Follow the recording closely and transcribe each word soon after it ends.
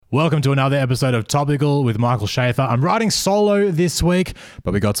Welcome to another episode of Topical with Michael Schaefer. I'm riding solo this week,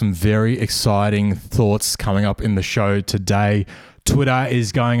 but we got some very exciting thoughts coming up in the show today. Twitter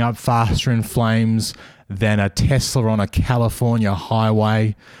is going up faster in flames than a Tesla on a California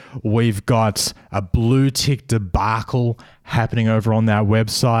highway. We've got a blue tick debacle happening over on that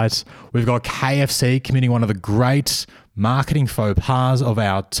website. We've got KFC committing one of the great marketing faux pas of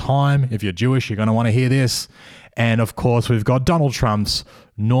our time. If you're Jewish, you're going to want to hear this. And of course, we've got Donald Trump's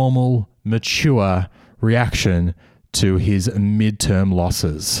normal, mature reaction to his midterm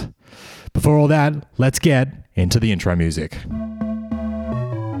losses. Before all that, let's get into the intro music.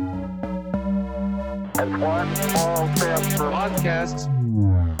 One small step for podcasts.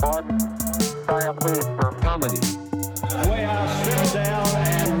 One giant leap for comedy. We are stripped down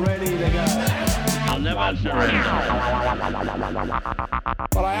and ready to go. I'll never surrender.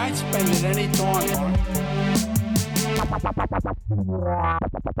 But I ain't spending any time on it.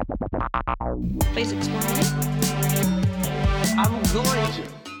 Please explain. I'm going to.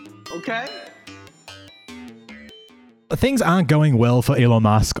 Okay? Things aren't going well for Elon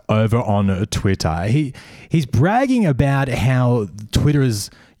Musk over on Twitter. He's bragging about how Twitter's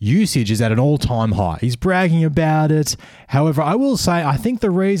usage is at an all-time high. He's bragging about it. However, I will say I think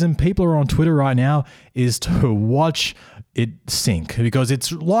the reason people are on Twitter right now is to watch it sink, because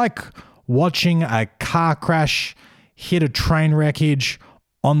it's like watching a car crash hit a train wreckage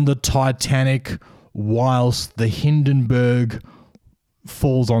on the Titanic whilst the Hindenburg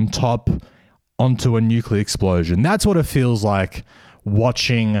falls on top onto a nuclear explosion. That's what it feels like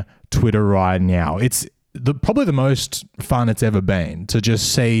watching Twitter right now. It's probably the most fun it's ever been to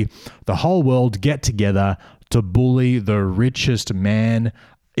just see the whole world get together to bully the richest man.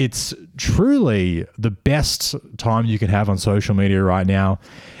 It's truly the best time you can have on social media right now.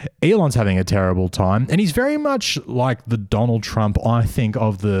 Elon's having a terrible time, and he's very much like the Donald Trump, I think,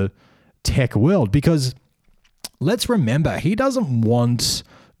 of the tech world, because let's remember, he doesn't want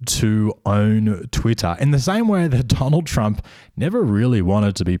to own Twitter in the same way that Donald Trump never really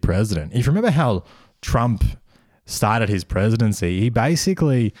wanted to be president. If you remember how Trump started his presidency, he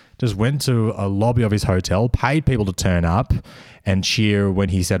basically just went to a lobby of his hotel, paid people to turn up and cheer when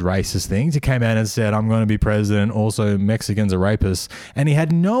he said racist things. He came out and said, I'm going to be president. Also, Mexicans are rapists. And he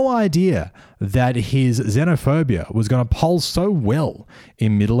had no idea that his xenophobia was going to poll so well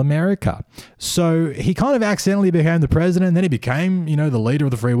in middle America. So he kind of accidentally became the president. And then he became, the leader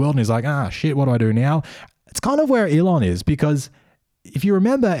of the free world. And he's like, shit, what do I do now? It's kind of where Elon is, because if you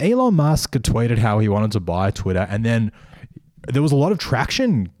remember, Elon Musk tweeted how he wanted to buy Twitter, and then there was a lot of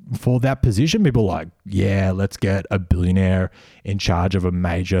traction for that position. People were like, yeah, let's get a billionaire in charge of a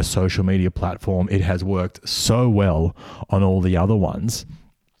major social media platform. It has worked so well on all the other ones.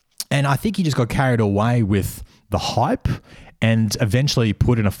 And I think he just got carried away with the hype and eventually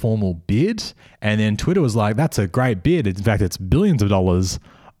put in a formal bid. And then Twitter was like, that's a great bid. In fact, it's billions of dollars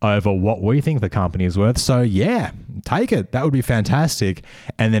over what we think the company is worth. So yeah, take it. That would be fantastic.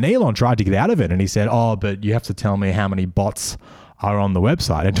 And then Elon tried to get out of it, and he said, but you have to tell me how many bots are on the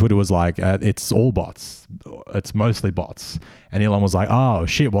website. And Twitter was like, it's all bots. It's mostly bots. And Elon was like, oh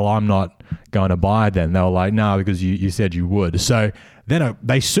shit, well, I'm not going to buy it then. They were like, no, because you said you would. So then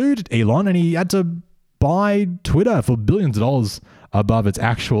they sued Elon, and he had to buy Twitter for billions of dollars above its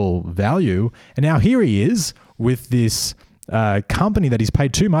actual value. And now here he is with this company that he's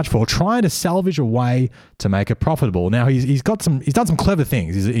paid too much for, trying to salvage a way to make it profitable. Now he's done some clever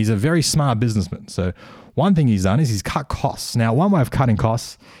things. He's a very smart businessman. So one thing he's done is he's cut costs. Now, one way of cutting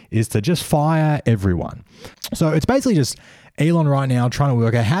costs is to just fire everyone. So it's basically just Elon right now trying to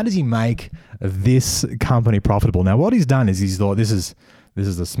work out how does he make this company profitable. Now, what he's done is he's thought this is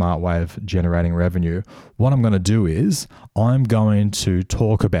a smart way of generating revenue. What I'm going to do is I'm going to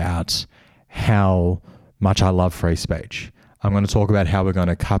talk about how much I love free speech. I'm going to talk about how we're going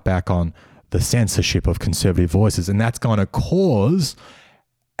to cut back on the censorship of conservative voices, and that's going to cause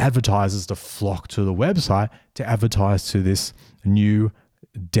advertisers to flock to the website to advertise to this new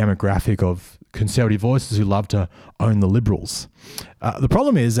demographic of conservative voices who love to own the liberals. The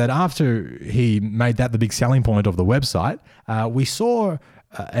problem is that after he made that the big selling point of the website, we saw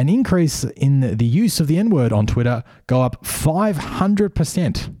an increase in the use of the N-word on Twitter go up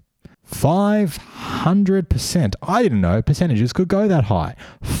 500%. 500%. I didn't know percentages could go that high.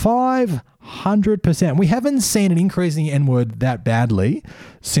 500%. We haven't seen an increase in the N-word that badly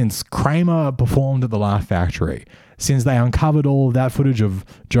since Kramer performed at the Laugh Factory, since they uncovered all of that footage of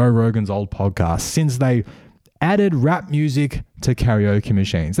Joe Rogan's old podcast, since they added rap music to karaoke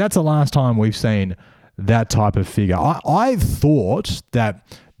machines. That's the last time we've seen that type of figure. I thought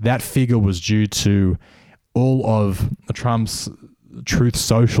that figure was due to all of Trump's Truth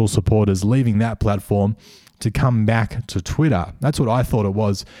Social supporters leaving that platform to come back to Twitter. That's what I thought it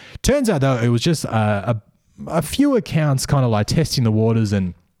was. Turns out, though, it was just a few accounts kind of like testing the waters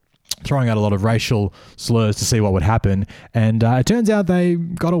and throwing out a lot of racial slurs to see what would happen. And it turns out they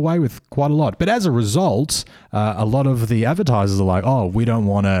got away with quite a lot. But as a result, a lot of the advertisers are like, oh, we don't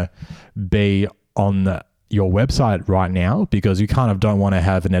want to be on your website right now because you kind of don't want to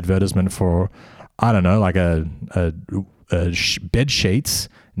have an advertisement for, I don't know, like bed sheets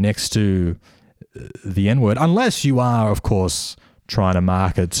next to the N-word, unless you are, of course, trying to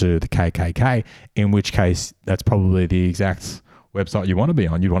market to the KKK, in which case that's probably the exact website you want to be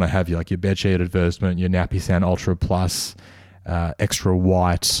on. You'd want to have your bedsheet advertisement, your Nappy Sound Ultra Plus, extra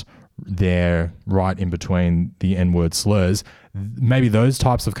white there right in between the N-word slurs. Maybe those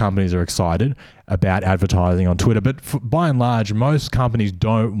types of companies are excited about advertising on Twitter, but by and large, most companies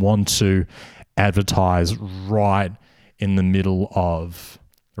don't want to advertise right in the middle of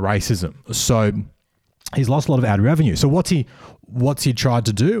racism. So he's lost a lot of ad revenue. So what's he tried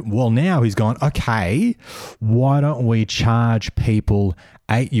to do? Well, now he's gone, okay, why don't we charge people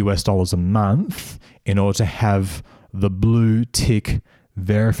 $8 a month in order to have the blue tick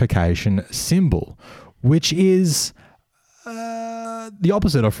verification symbol, which is the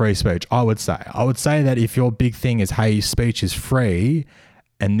opposite of free speech, I would say. I would say that if your big thing is, hey, speech is free,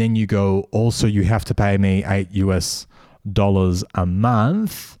 and then you go, also you have to pay me $8 a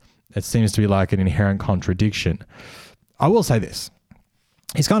month, it seems to be like an inherent contradiction. I will say this.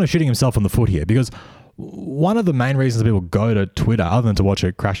 He's kind of shooting himself in the foot here because one of the main reasons people go to Twitter, other than to watch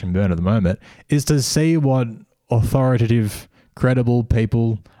it crash and burn at the moment, is to see what authoritative, credible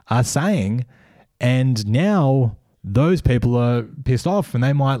people are saying. And now those people are pissed off and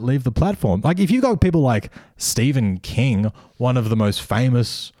they might leave the platform. Like if you got people like Stephen King, one of the most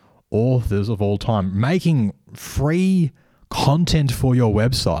famous authors of all time, making free content for your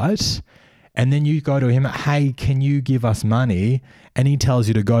website, and then you go to him, hey, can you give us money? And he tells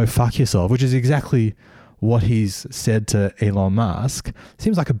you to go fuck yourself, which is exactly what he's said to Elon Musk.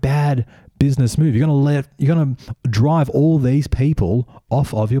 Seems like a bad business move. You're going to drive all these people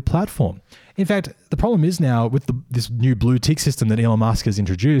off of your platform. In fact, the problem is now with this new blue tick system that Elon Musk has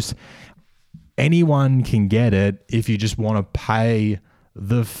introduced, anyone can get it if you just want to pay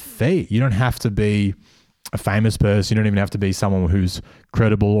the fee. You don't have to be a famous person. You don't even have to be someone who's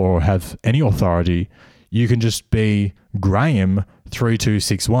credible or have any authority. You can just be Graham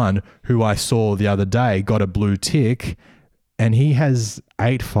 3261, who I saw the other day got a blue tick, and he has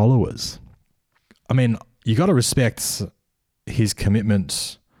 8 followers. I mean, you got to respect his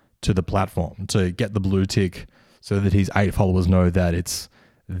commitment to the platform to get the blue tick so that his 8 followers know that it's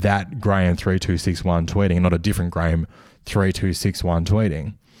that Graham 3261 tweeting, not a different Graham 3261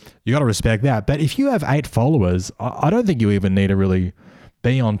 tweeting. You got to respect that. But if you have 8 followers, I don't think you even need to really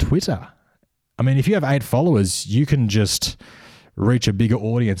be on Twitter. I mean, if you have 8 followers, you can just reach a bigger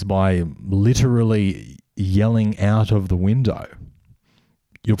audience by literally yelling out of the window.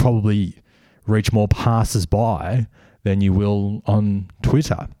 You'll probably reach more passers-by than you will on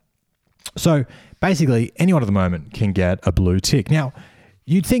Twitter. So basically, anyone at the moment can get a blue tick. Now,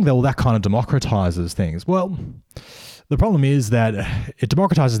 you'd think that, well, that kind of democratizes things. Well, the problem is that it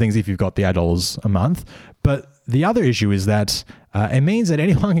democratizes things if you've got the $8 a month. But the other issue is that it means that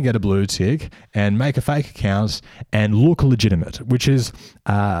anyone can get a blue tick and make a fake account and look legitimate, which is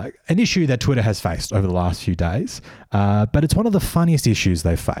an issue that Twitter has faced over the last few days. But it's one of the funniest issues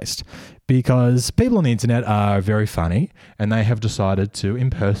they've faced because people on the internet are very funny and they have decided to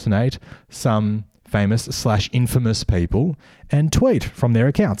impersonate some famous/infamous people and tweet from their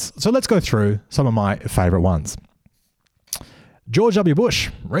accounts. So let's go through some of my favorite ones. George W. Bush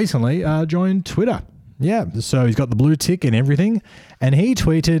recently joined Twitter. Yeah, so he's got the blue tick and everything. And he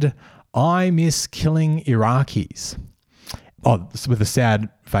tweeted, I miss killing Iraqis. Oh, with a sad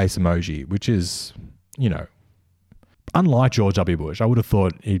face emoji, which is, you know, unlike George W. Bush. I would have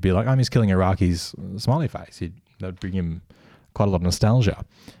thought he'd be like, I miss killing Iraqis, smiley face. That would bring him quite a lot of nostalgia.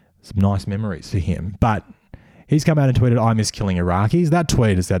 Some nice memories for him. But he's come out and tweeted, I miss killing Iraqis. That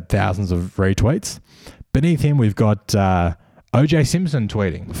tweet has had thousands of retweets. Beneath him, we've got O.J. Simpson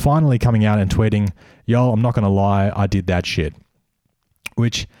tweeting, finally coming out and tweeting, yo, I'm not going to lie, I did that shit.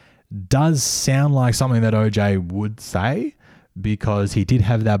 Which does sound like something that O.J. would say because he did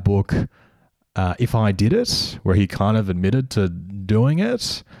have that book, If I Did It, where he kind of admitted to doing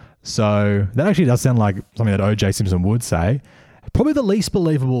it. So that actually does sound like something that O.J. Simpson would say. Probably the least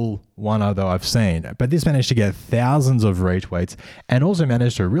believable one, though, I've seen. But this managed to get thousands of retweets and also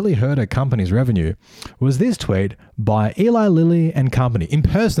managed to really hurt a company's revenue. Was this tweet by Eli Lilly and Company,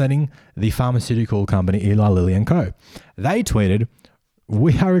 impersonating the pharmaceutical company Eli Lilly and Co. They tweeted,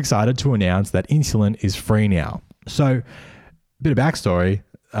 we are excited to announce that insulin is free now. So, bit of backstory.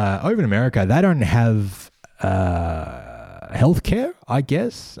 Over in America, they don't have healthcare, I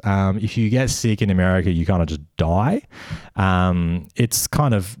guess. If you get sick in America, you kind of just die. It's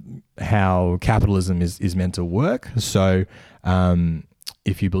kind of how capitalism is meant to work. So,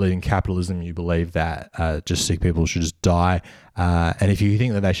 if you believe in capitalism, you believe that just sick people should just die. And if you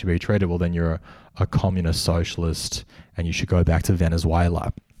think that they should be treated, well, then you're a communist socialist and you should go back to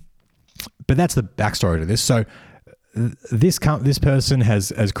Venezuela. But that's the backstory to this. So this person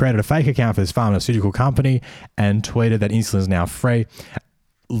has created a fake account for this pharmaceutical company and tweeted that insulin is now free.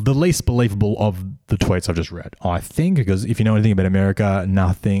 The least believable of the tweets I've just read, I think, because if you know anything about America,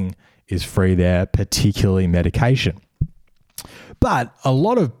 nothing is free there, particularly medication. But a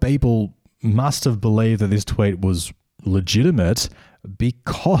lot of people must have believed that this tweet was legitimate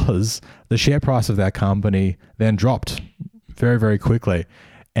because the share price of that company then dropped very, very quickly.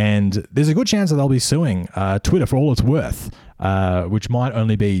 And there's a good chance that they'll be suing Twitter for all it's worth, which might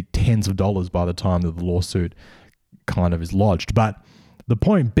only be tens of dollars by the time that the lawsuit kind of is lodged. But the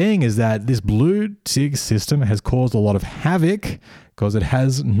point being is that this blue tick system has caused a lot of havoc because it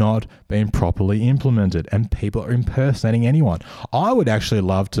has not been properly implemented and people are impersonating anyone. I would actually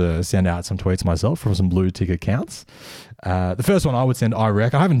love to send out some tweets myself from some blue tick accounts. The first one I would send, I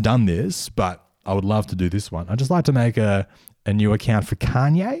haven't done this, but I would love to do this one. I'd just like to make a new account for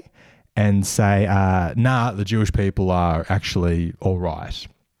Kanye and say, the Jewish people are actually all right.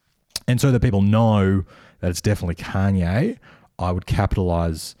 And so that people know that it's definitely Kanye, I would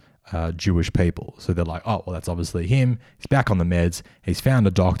capitalize Jewish people. So they're like, oh, well, that's obviously him. He's back on the meds. He's found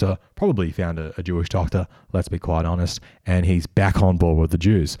a doctor, probably found a Jewish doctor, let's be quite honest, and he's back on board with the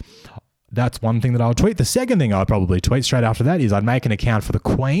Jews. That's one thing that I would tweet. The second thing I would probably tweet straight after that is I'd make an account for the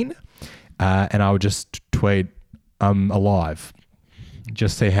Queen and I would just tweet, I'm alive.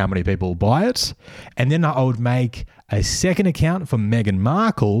 Just see how many people buy it. And then I would make a second account for Meghan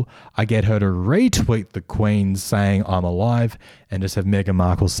Markle. I get her to retweet the Queen saying I'm alive and just have Meghan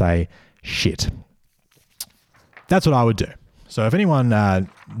Markle say shit. That's what I would do. So if anyone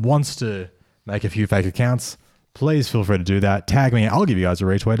wants to make a few fake accounts, please feel free to do that. Tag me. I'll give you guys a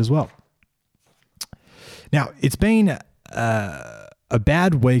retweet as well. Now, it's been a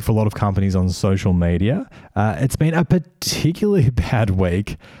bad week for a lot of companies on social media. It's been a particularly bad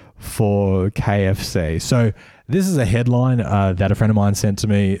week for KFC. So this is a headline that a friend of mine sent to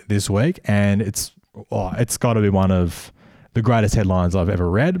me this week, and it's got to be one of the greatest headlines I've ever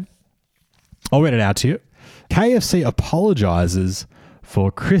read. I'll read it out to you. KFC apologizes for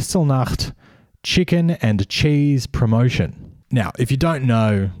Kristallnacht chicken and cheese promotion. Now, if you don't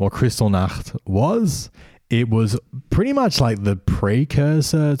know what Kristallnacht was, it was pretty much like the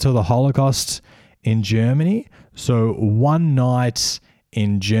precursor to the Holocaust in Germany. So one night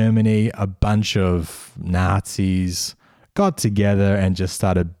in Germany, a bunch of Nazis got together and just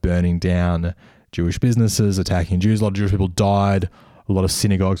started burning down Jewish businesses, attacking Jews. A lot of Jewish people died. A lot of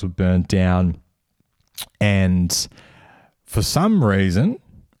synagogues were burnt down. And for some reason,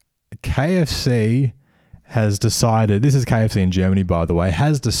 KFC has decided, this is KFC in Germany, by the way,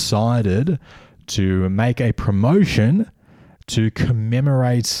 has decided to make a promotion to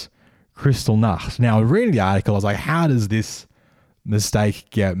commemorate Kristallnacht. Now, reading the article, I was like, how does this mistake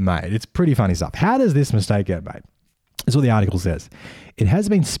get made? It's pretty funny stuff. How does this mistake get made? That's what the article says. It has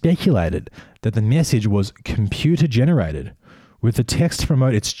been speculated that the message was computer generated, with the text to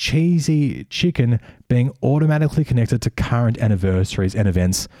promote its cheesy chicken being automatically connected to current anniversaries and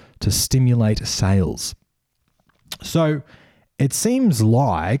events to stimulate sales. So it seems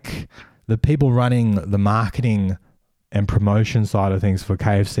like the people running the marketing and promotion side of things for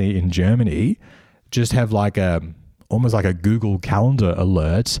KFC in Germany just have like almost like a Google Calendar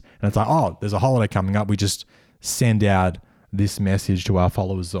alert. And it's like, oh, there's a holiday coming up. We just send out this message to our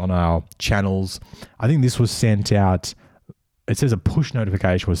followers on our channels. I think this was sent out. It says a push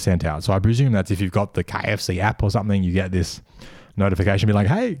notification was sent out. So I presume that's if you've got the KFC app or something, you get this notification. Be like,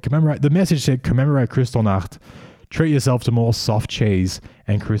 hey, commemorate. The message said commemorate Kristallnacht. Treat yourself to more soft cheese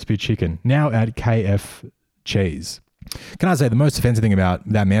and crispy chicken. Now at KF Cheese. Can I say the most offensive thing about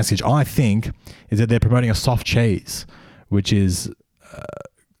that message, I think, is that they're promoting a soft cheese, which is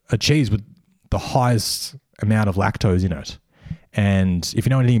a cheese with the highest amount of lactose in it. And if you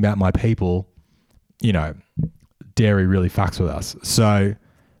know anything about my people, you know, dairy really fucks with us. So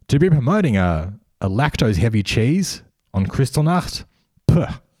to be promoting a lactose-heavy cheese on Kristallnacht,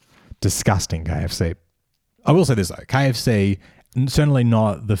 disgusting, KFC. I will say this though, KFC, certainly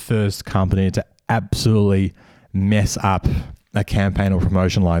not the first company to absolutely mess up a campaign or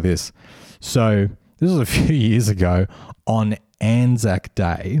promotion like this. So this was a few years ago on Anzac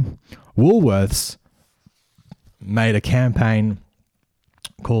Day, Woolworths made a campaign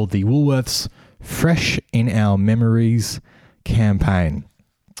called the Woolworths Fresh in Our Memories campaign.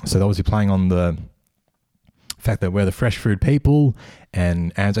 So they're obviously playing on the fact that we're the fresh food people,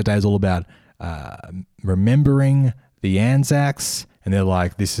 and Anzac Day is all about remembering the Anzacs, and they're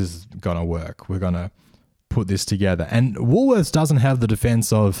like, this is going to work. We're going to put this together. And Woolworths doesn't have the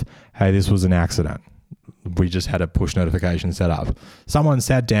defense of, hey, this was an accident. We just had a push notification set up. Someone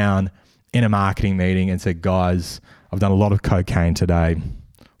sat down in a marketing meeting and said, guys, I've done a lot of cocaine today.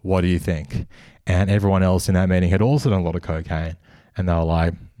 What do you think? And everyone else in that meeting had also done a lot of cocaine, and they were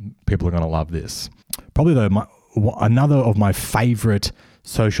like, people are going to love this. Probably though, another of my favorite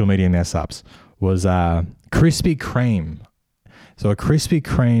social media mess ups was Krispy Kreme. So a Krispy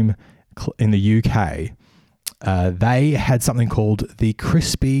Kreme in the UK, they had something called the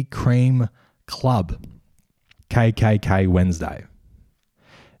Krispy Kreme Club, KKK Wednesday.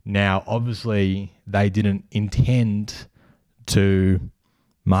 Now, obviously, they didn't intend to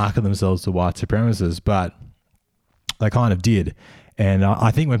market themselves to white supremacists, but they kind of did. And I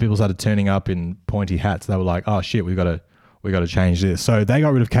think when people started turning up in pointy hats, they were like, "Oh shit, we got to change this." So they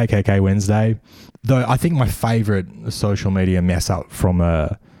got rid of KKK Wednesday. Though I think my favorite social media mess up from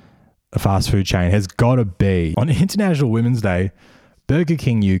a fast food chain has got to be on International Women's Day, Burger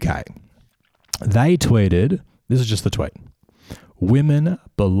King UK. They tweeted, this is just the tweet, "Women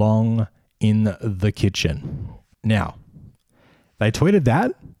belong in the kitchen." Now, they tweeted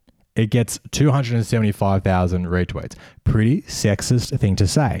that. It gets 275,000 retweets. Pretty sexist thing to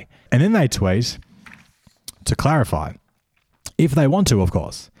say. And then they tweet, to clarify, if they want to, of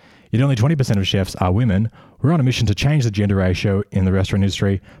course, yet only 20% of chefs are women. We're on a mission to change the gender ratio in the restaurant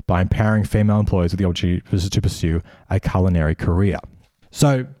industry by empowering female employees with the opportunity to pursue a culinary career.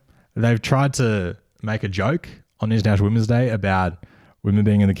 So they've tried to make a joke on International Women's Day about women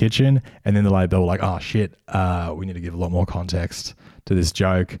being in the kitchen, and then they were like, oh shit, we need to give a lot more context to this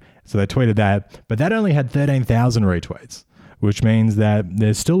joke. So they tweeted that, but that only had 13,000 retweets, which means that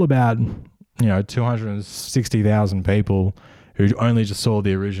there's still about 260,000 people who only just saw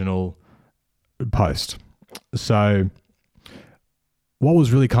the original post. So what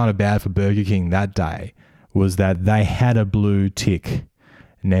was really kind of bad for Burger King that day was that they had a blue tick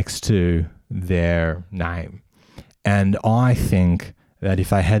next to their name. And I think that if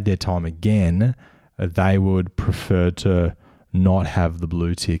they had their time again, they would prefer to not have the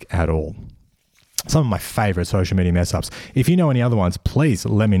blue tick at all. Some of my favorite social media mess ups. If you know any other ones, please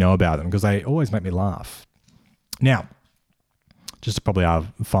let me know about them because they always make me laugh. Now, just probably our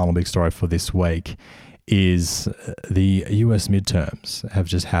final big story for this week is the US midterms have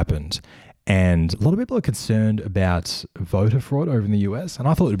just happened. And a lot of people are concerned about voter fraud over in the US. And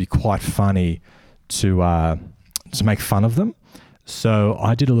I thought it would be quite funny to make fun of them. So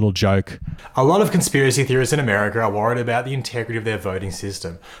I did a little joke. A lot of conspiracy theorists in America are worried about the integrity of their voting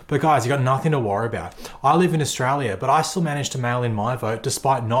system. But guys, you got nothing to worry about. I live in Australia, but I still managed to mail in my vote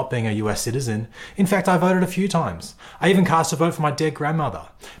despite not being a US citizen. In fact, I voted a few times. I even cast a vote for my dead grandmother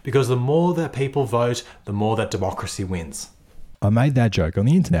because the more that people vote, the more that democracy wins. I made that joke on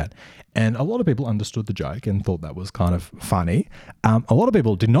the internet and a lot of people understood the joke and thought that was kind of funny. A lot of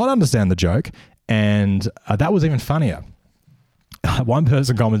people did not understand the joke and that was even funnier. One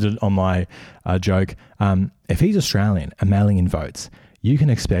person commented on my joke, if he's Australian and mailing in votes, you can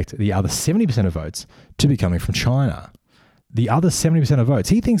expect the other 70% of votes to be coming from China. The other 70% of votes.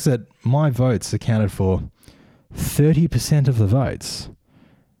 He thinks that my votes accounted for 30% of the votes.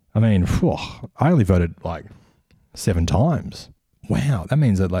 I mean, I only voted like 7 times. Wow, that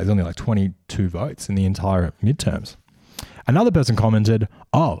means that there's only 22 votes in the entire midterms. Another person commented,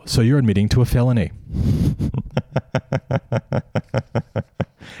 oh, so you're admitting to a felony.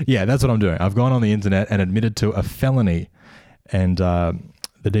 Yeah, that's what I'm doing. I've gone on the internet and admitted to a felony and the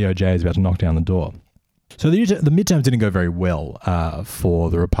DOJ is about to knock down the door. So the midterms didn't go very well for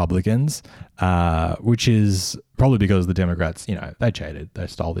the Republicans, which is probably because the Democrats, they cheated. They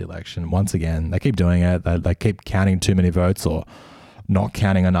stole the election once again. They keep doing it. They keep counting too many votes or not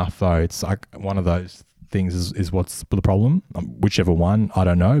counting enough votes. One of those things is what's the problem. Whichever one, I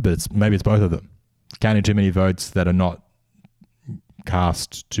don't know, but maybe it's both of them. Counting too many votes that are not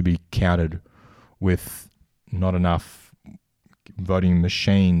cast to be counted with not enough voting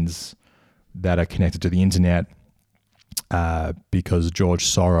machines that are connected to the internet because George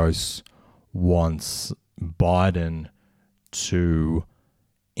Soros wants Biden to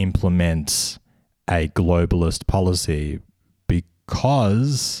implement a globalist policy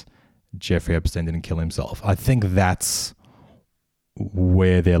because Jeffrey Epstein didn't kill himself. I think that's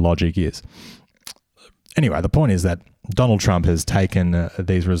where their logic is. Anyway, the point is that Donald Trump has taken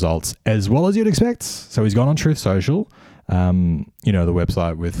these results as well as you'd expect. So he's gone on Truth Social, the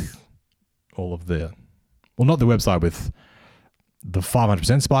website with all of the, well, not the website with the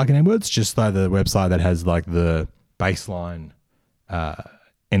 500% spike in N-words, just the website that has like the baseline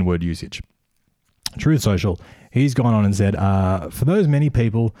N-word usage. Truth Social, he's gone on and said, for those many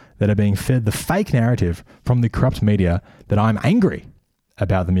people that are being fed the fake narrative from the corrupt media that I'm angry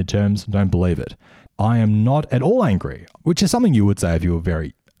about the midterms, don't believe it. I am not at all angry, which is something you would say if you were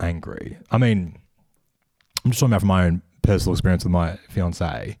very angry. I mean, I'm just talking about from my own personal experience with my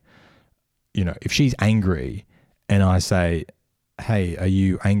fiancée. If she's angry and I say, hey, are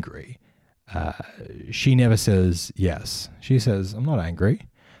you angry? She never says yes. She says, I'm not angry.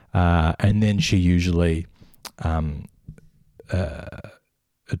 And then she usually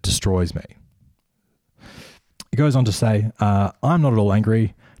destroys me. It goes on to say, I'm not at all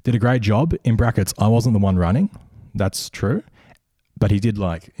angry. Did a great job. In brackets, I wasn't the one running. That's true. But he did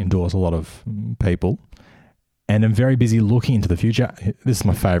endorse a lot of people. And I'm very busy looking into the future. This is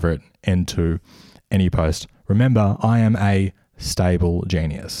my favorite end to any post. Remember, I am a stable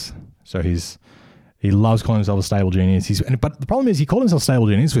genius. So he loves calling himself a stable genius. But the problem is he called himself stable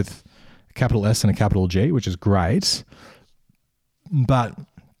genius with a capital S and a capital G, which is great. But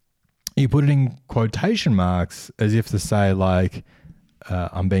he put it in quotation marks as if to say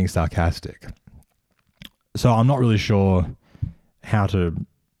I'm being sarcastic. So I'm not really sure how to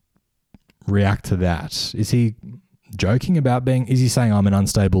react to that. Is he joking about is he saying I'm an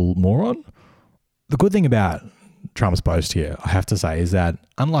unstable moron? The good thing about Trump's post here, I have to say, is that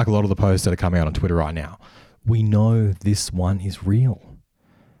unlike a lot of the posts that are coming out on Twitter right now, we know this one is real.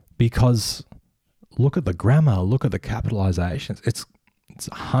 Because look at the grammar, look at the capitalizations. It's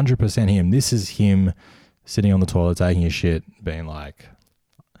 100% him. This is him sitting on the toilet taking his shit, being like,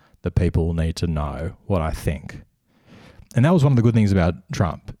 the people need to know what I think. And that was one of the good things about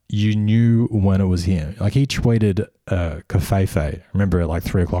Trump. You knew when it was him. He tweeted Covfefe, remember at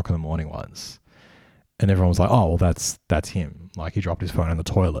 3 o'clock in the morning once. And everyone was like, oh, well, that's him. He dropped his phone in the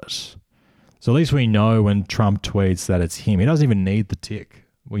toilet. So at least we know when Trump tweets that it's him. He doesn't even need the tick.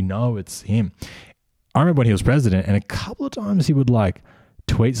 We know it's him. I remember when he was president, and a couple of times he would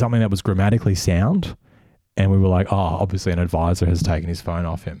tweet something that was grammatically sound. And we were like, oh, obviously an advisor has taken his phone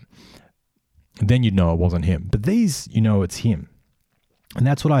off him. And then you'd know it wasn't him. But these, it's him. And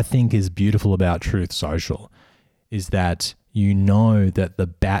that's what I think is beautiful about Truth Social, is that you know that the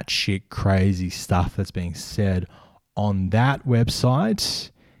batshit crazy stuff that's being said on that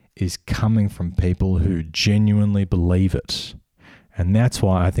website is coming from people who genuinely believe it. And that's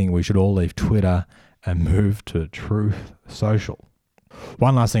why I think we should all leave Twitter and move to Truth Social.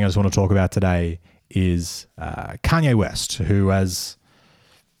 One last thing I just want to talk about today is Kanye West, who has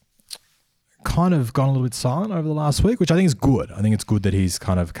kind of gone a little bit silent over the last week, which I think is good. I think it's good that he's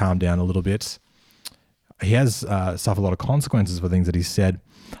kind of calmed down a little bit. He has suffered a lot of consequences for things that he said.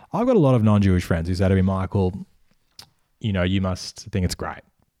 I've got a lot of non-Jewish friends who say to me, Michael, you must think it's great.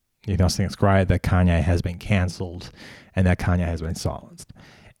 You must think it's great that Kanye has been cancelled and that Kanye has been silenced.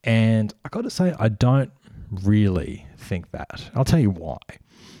 And I got to say, I don't really think that. I'll tell you why.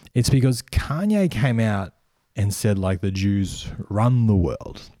 It's because Kanye came out and said the Jews run the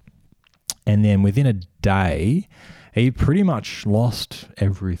world. And then within a day, he pretty much lost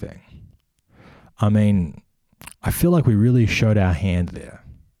everything. I mean, I feel like we really showed our hand there.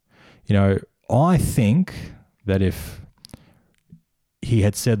 I think that if he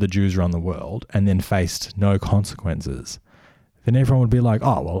had said the Jews run the world and then faced no consequences, then everyone would be like,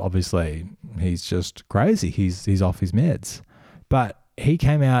 oh, well, obviously he's just crazy. He's off his meds. But he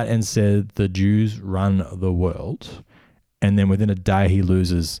came out and said the Jews run the world. And then within a day, he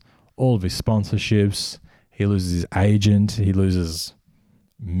loses all of his sponsorships. He loses his agent. He loses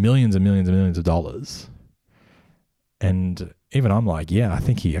millions and millions and millions of dollars. And even I'm like, yeah, I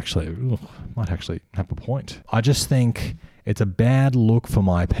think he might actually have a point. I just think it's a bad look for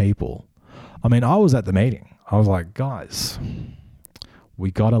my people. I mean, I was at the meeting. I was like, guys, we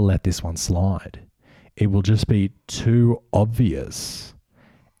got to let this one slide. It will just be too obvious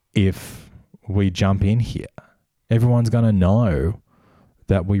if we jump in here. Everyone's going to know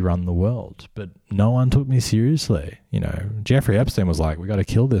that we run the world, but no one took me seriously. Jeffrey Epstein was like, we got to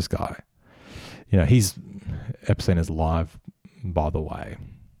kill this guy. Epstein is alive, by the way,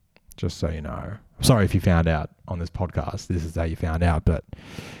 just so you know. Sorry if you found out on this podcast, this is how you found out, but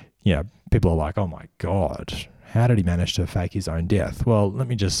people are like, oh my God, how did he manage to fake his own death? Well, let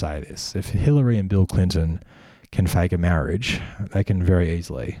me just say this. If Hillary and Bill Clinton can fake a marriage, they can very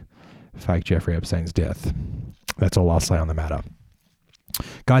easily fake Jeffrey Epstein's death. That's all I'll say on the matter.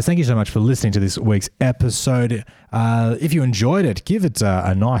 Guys, thank you so much for listening to this week's episode. If you enjoyed it, give it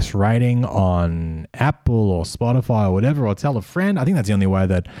a nice rating on Apple or Spotify or whatever, or tell a friend. I think that's the only way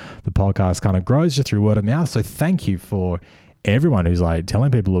that the podcast kind of grows, just through word of mouth. So thank you for everyone who's like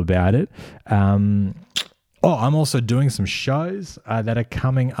telling people about it. I'm also doing some shows that are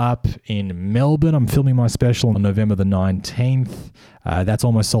coming up in Melbourne. I'm filming my special on November the 19th. That's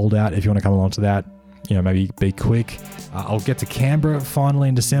almost sold out. If you want to come along to that, maybe be quick. I'll get to Canberra finally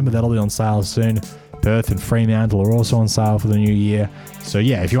in December. That'll be on sale soon. Perth and Fremantle are also on sale for the new year. So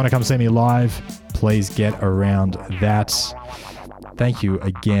yeah, if you want to come see me live, please get around that. Thank you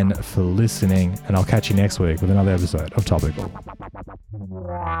again for listening, and I'll catch you next week with another episode of Topical.